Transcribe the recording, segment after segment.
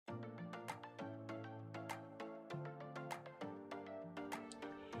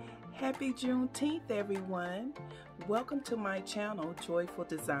Happy Juneteenth, everyone. Welcome to my channel, Joyful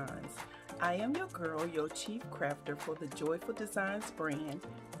Designs. I am your girl, your chief crafter for the Joyful Designs brand,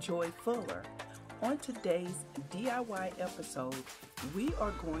 Joyfuller. On today's DIY episode, we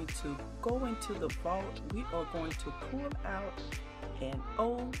are going to go into the vault. We are going to pull out an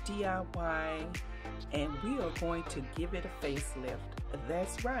old DIY and we are going to give it a facelift.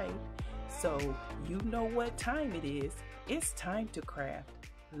 That's right. So you know what time it is. It's time to craft.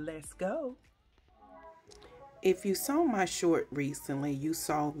 Let's go. If you saw my short recently, you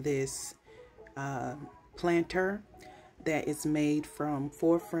saw this planter that is made from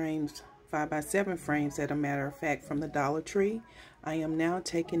 4 frames, 5x7 frames, as a matter of fact, from the Dollar Tree. I am now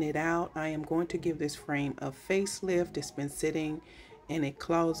taking it out. I am going to give this frame a facelift. It's been sitting in a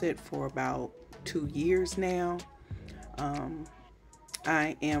closet for about 2 years now.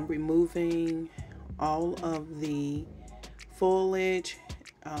 I am removing all of the foliage.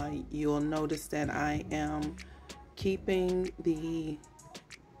 You'll notice that I am keeping the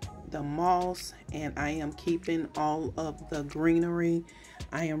moss and I am keeping all of the greenery.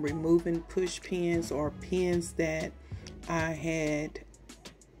 I am removing push pins or pins that I had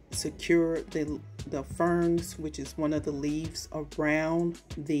secured the ferns, which is one of the leaves, around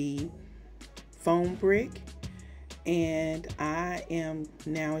the foam brick. And I am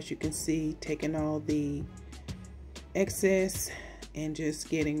now, as you can see, taking all the excess and just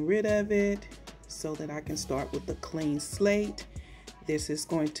getting rid of it so that I can start with a clean slate. This is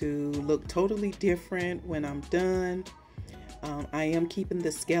going to look totally different when I'm done. I am keeping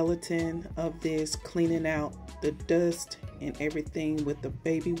the skeleton of this, cleaning out the dust and everything with the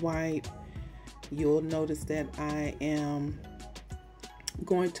baby wipe. You'll notice that I am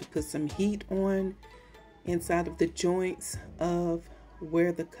going to put some heat on inside of the joints of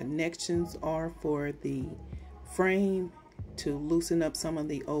where the connections are for the frame to loosen up some of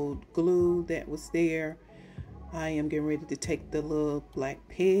the old glue that was there. I am getting ready to take the little black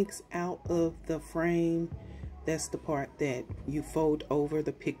pigs out of the frame. That's the part that you fold over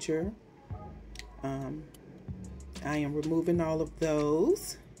the picture. I am removing all of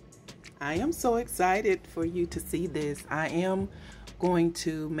those. I am so excited for you to see this. I am going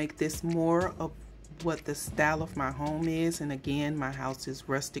to make this more of what the style of my home is. And again, my house is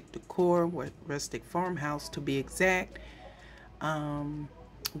rustic decor, rustic farmhouse to be exact,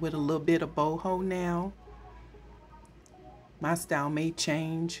 with a little bit of boho now. My style may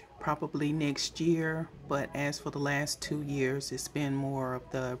change probably next year, but as for the last 2 years, it's been more of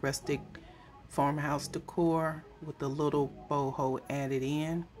the rustic farmhouse decor with a little boho added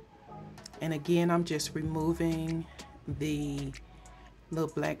in. And again, I'm just removing the little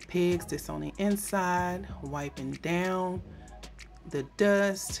black pigs that's on the inside, wiping down the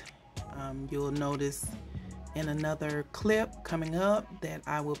dust. You'll notice in another clip coming up that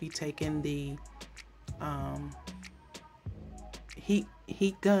I will be taking the heat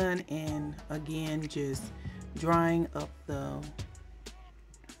gun and again just drying up the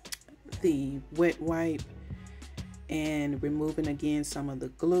wet wipe and removing again some of the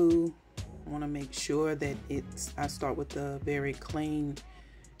glue. I want to make sure that I start with a very clean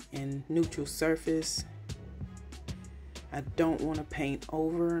and neutral surface. I don't want to paint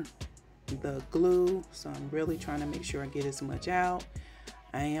over the glue, so I'm really trying to make sure I get as much out.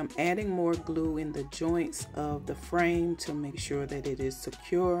 I am adding more glue in the joints of the frame to make sure that it is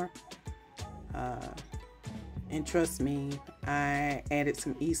secure. And trust me, I added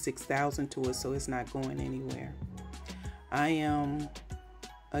some E6000 to it, so it's not going anywhere. I am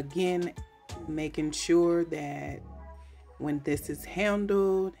again making sure that when this is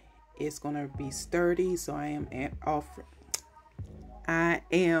handled, it's going to be sturdy. So I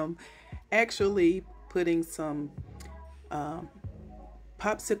am actually putting some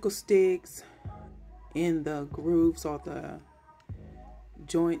popsicle sticks in the grooves or the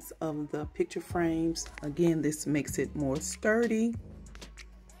joints of the picture frames. Again, this makes it more sturdy.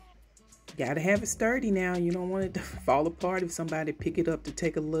 Gotta have it sturdy now. You don't want it to fall apart if somebody pick it up to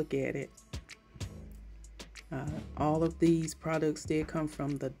take a look at it. All of these products did come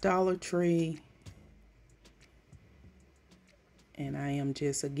from the Dollar Tree. And I am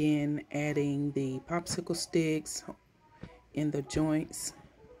just again adding the popsicle sticks in the joints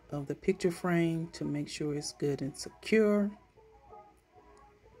of the picture frame to make sure it's good and secure.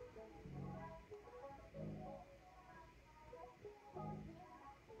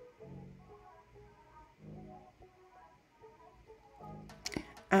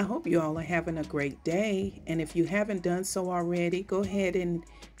 I hope you all are having a great day, and if you haven't done so already, go ahead and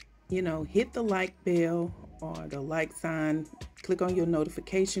hit the like bell or the like sign, click on your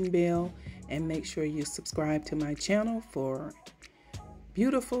notification bell, and make sure you subscribe to my channel for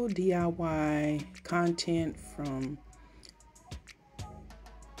beautiful DIY content from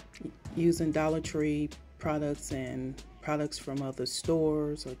using Dollar Tree products and products from other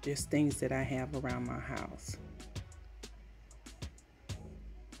stores, or just things that I have around my house.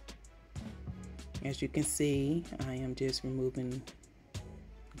 As you can see, I am just removing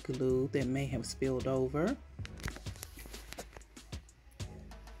glue that may have spilled over.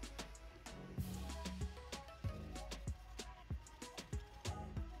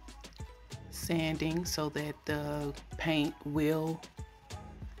 Sanding so that the paint will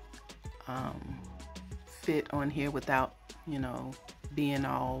fit on here without, you know, being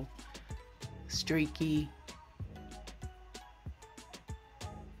all streaky.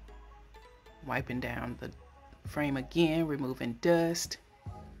 Wiping down the frame again, removing dust,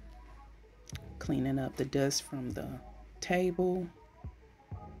 cleaning up the dust from the table.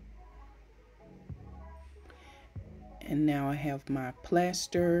 And now I have my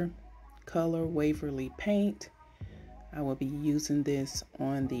Plaster color Waverly paint. I will be using this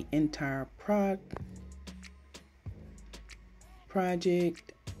on the entire project.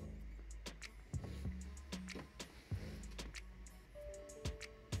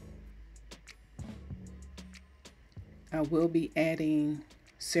 I will be adding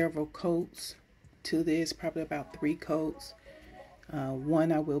several coats to this, probably about 3 coats.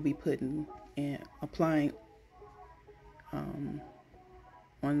 One I will be putting and applying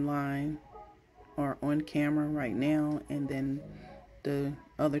online or on camera right now, and then the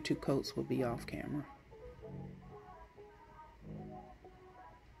other 2 coats will be off camera.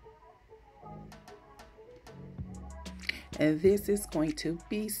 And this is going to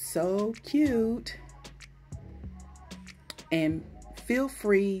be so cute. And feel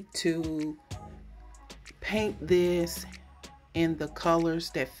free to paint this in the colors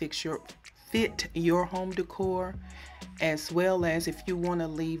that fit your home decor, as well as if you want to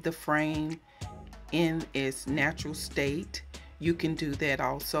leave the frame in its natural state, you can do that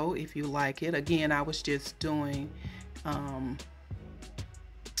also if you like it. Again, I was just doing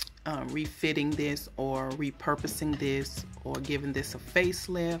refitting this or repurposing this or giving this a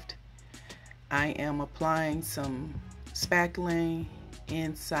facelift. I am applying some spackling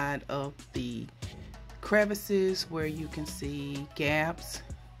inside of the crevices where you can see gaps.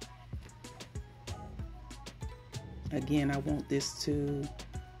 Again, I want this to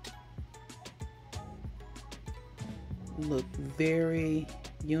look very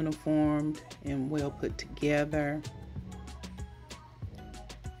uniformed and well put together.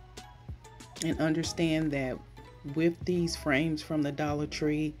 And understand that with these frames from the Dollar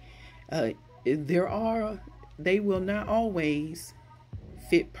Tree, they will not always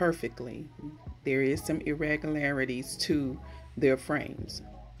fit perfectly. There is some irregularities to their frames,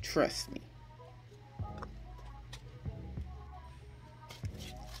 trust me.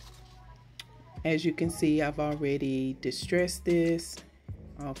 As you can see, I've already distressed this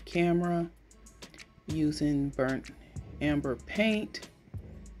off camera using burnt amber paint.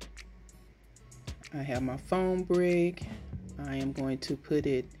 I have my foam brick. I am going to put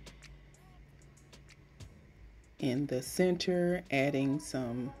it in the center, adding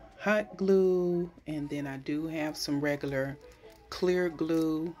some hot glue, and then I do have some regular clear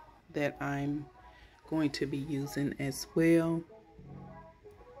glue that I'm going to be using as well.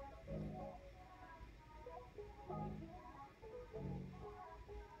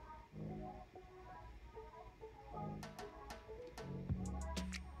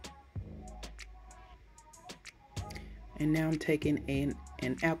 And now I'm taking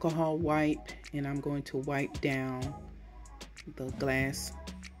an alcohol wipe, and I'm going to wipe down the glass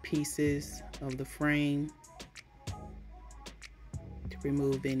pieces of the frame to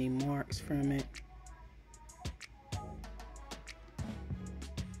remove any marks from it.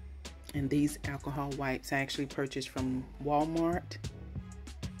 And these alcohol wipes I actually purchased from Walmart.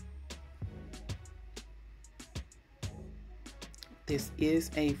 This is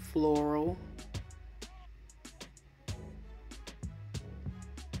a floral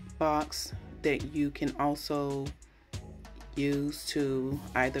box that you can also use to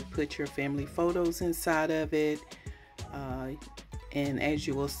either put your family photos inside of it, and as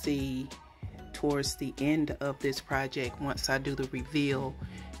you will see towards the end of this project, once I do the reveal,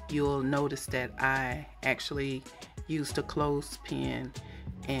 you'll notice that I actually used a clothespin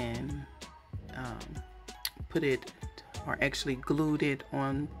and put it, or actually glued it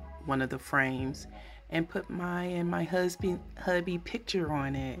on one of the frames and put my hubby picture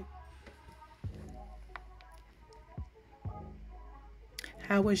on it.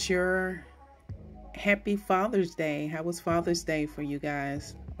 How was your happy Father's Day? How was Father's Day for you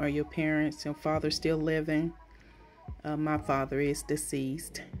guys? Are your parents and father still living? My father is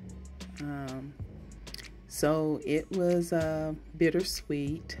deceased. So it was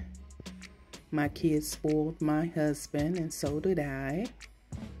bittersweet. My kids spoiled my husband, and so did I.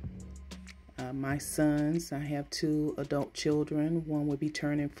 My sons, I have 2 adult children. One will be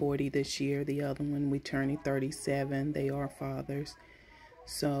turning 40 this year. The other one will be turning 37. They are fathers.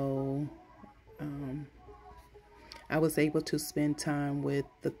 So I was able to spend time with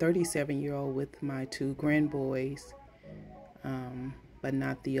the 37-year-old with my 2 grandboys, but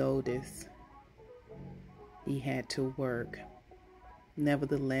not the oldest. He had to work.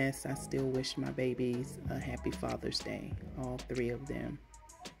 Nevertheless, I still wish my babies a happy Father's Day, all 3 of them.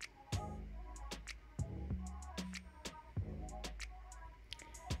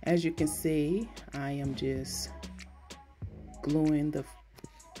 As you can see, I am just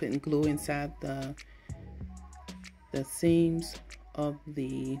putting glue inside the seams of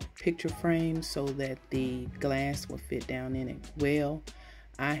the picture frame so that the glass will fit down in it well.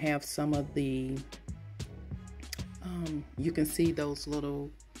 I have some of the you can see those little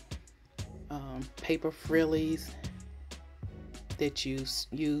paper frillies that you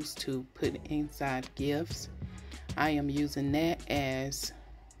use to put inside gifts. I am using that as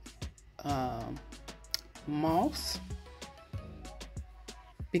moss,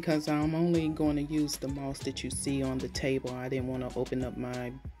 because I'm only going to use the moss that you see on the table. I didn't want to open up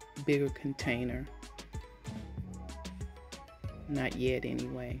my bigger container. Not yet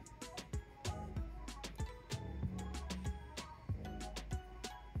anyway.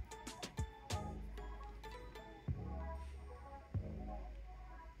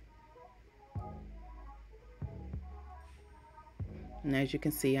 And as you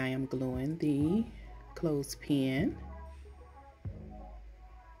can see, I am gluing the clothespin.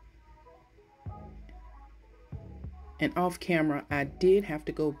 And off camera, I did have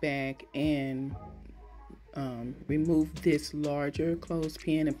to go back and remove this larger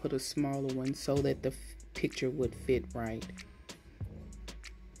clothespin and put a smaller one so that the picture would fit right.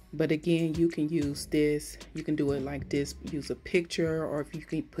 But again, you can use this. You can do it like this. Use a picture, or if you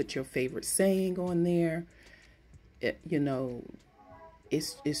can put your favorite saying on there. You know,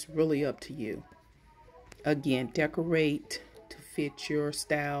 it's really up to you. Again, decorate to fit your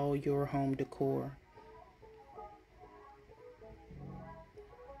style, your home decor.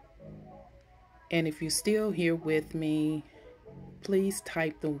 And if you're still here with me, please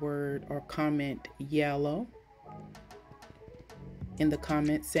type the word or comment yellow in the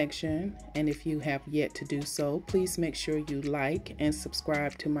comment section. And if you have yet to do so, please make sure you like and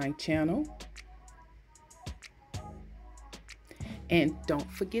subscribe to my channel. And don't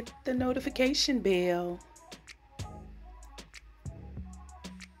forget the notification bell.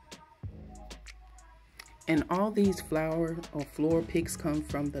 And all these flower or floor picks come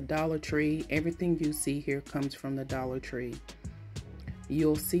from the Dollar Tree. Everything you see here comes from the Dollar Tree.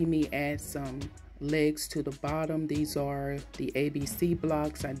 You'll see me add some legs to the bottom. These are the ABC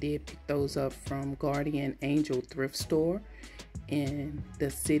blocks. I did pick those up from Guardian Angel Thrift Store in the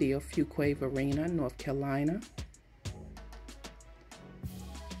city of Fuquay-Varina, North Carolina.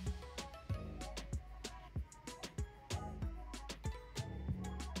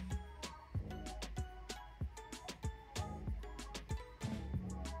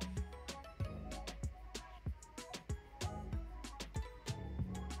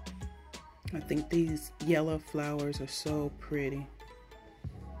 I think these yellow flowers are so pretty.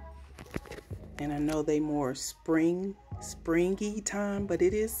 And I know they more springy time, but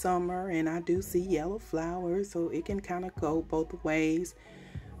it is summer and I do see yellow flowers, so it can kind of go both ways.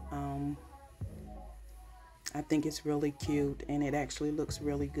 I think it's really cute, and it actually looks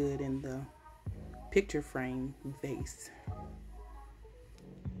really good in the picture frame vase.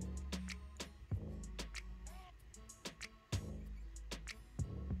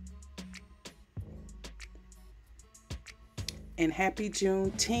 And happy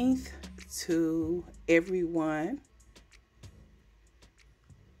Juneteenth to everyone.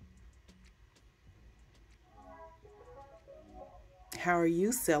 How are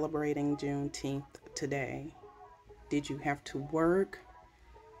you celebrating Juneteenth today? Did you have to work?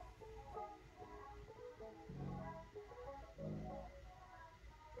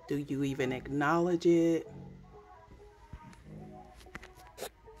 Do you even acknowledge it?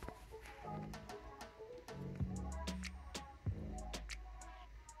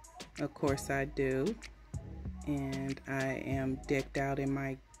 Of course I do. And I am decked out in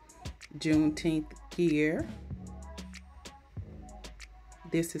my Juneteenth gear.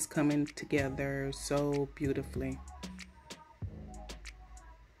 This is coming together so beautifully.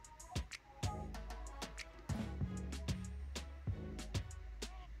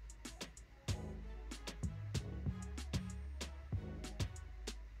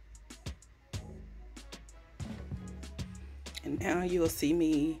 And now you'll see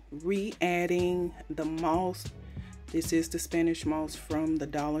me re-adding the moss. This is the Spanish moss from the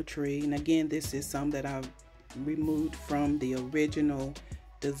Dollar Tree. And again, this is some that I've removed from the original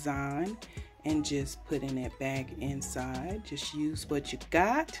design and just putting it back inside. Just use what you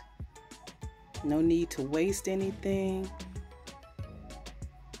got. No need to waste anything.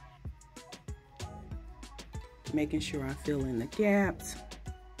 Making sure I fill in the gaps.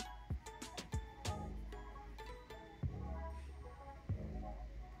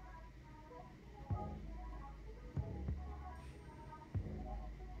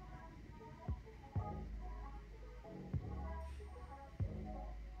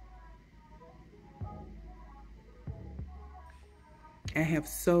 I have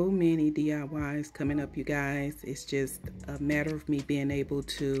so many DIYs coming up, you guys. It's just a matter of me being able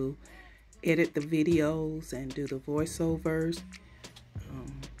to edit the videos and do the voiceovers.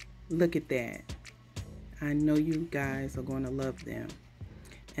 Look at that. I know you guys are going to love them.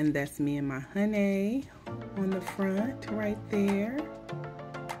 And that's me and my honey on the front right there.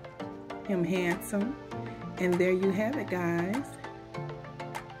 Him handsome. And there you have it, guys.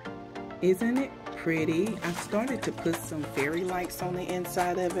 Isn't it pretty? I started to put some fairy lights on the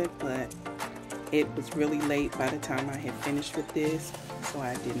inside of it, but it was really late by the time I had finished with this, so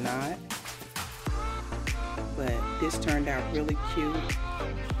I did not. But this turned out really cute,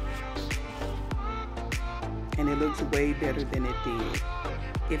 and it looks way better than it did.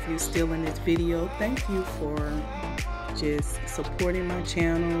 If you're still in this video, thank you for just supporting my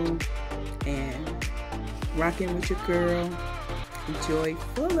channel and rocking with your girl,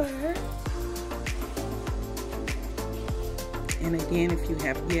 Joyfuller. And again, if you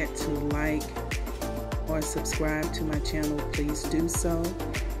have yet to like or subscribe to my channel, please do so.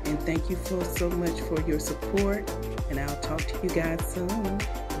 And thank you so much for your support. And I'll talk to you guys soon.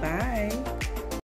 Bye.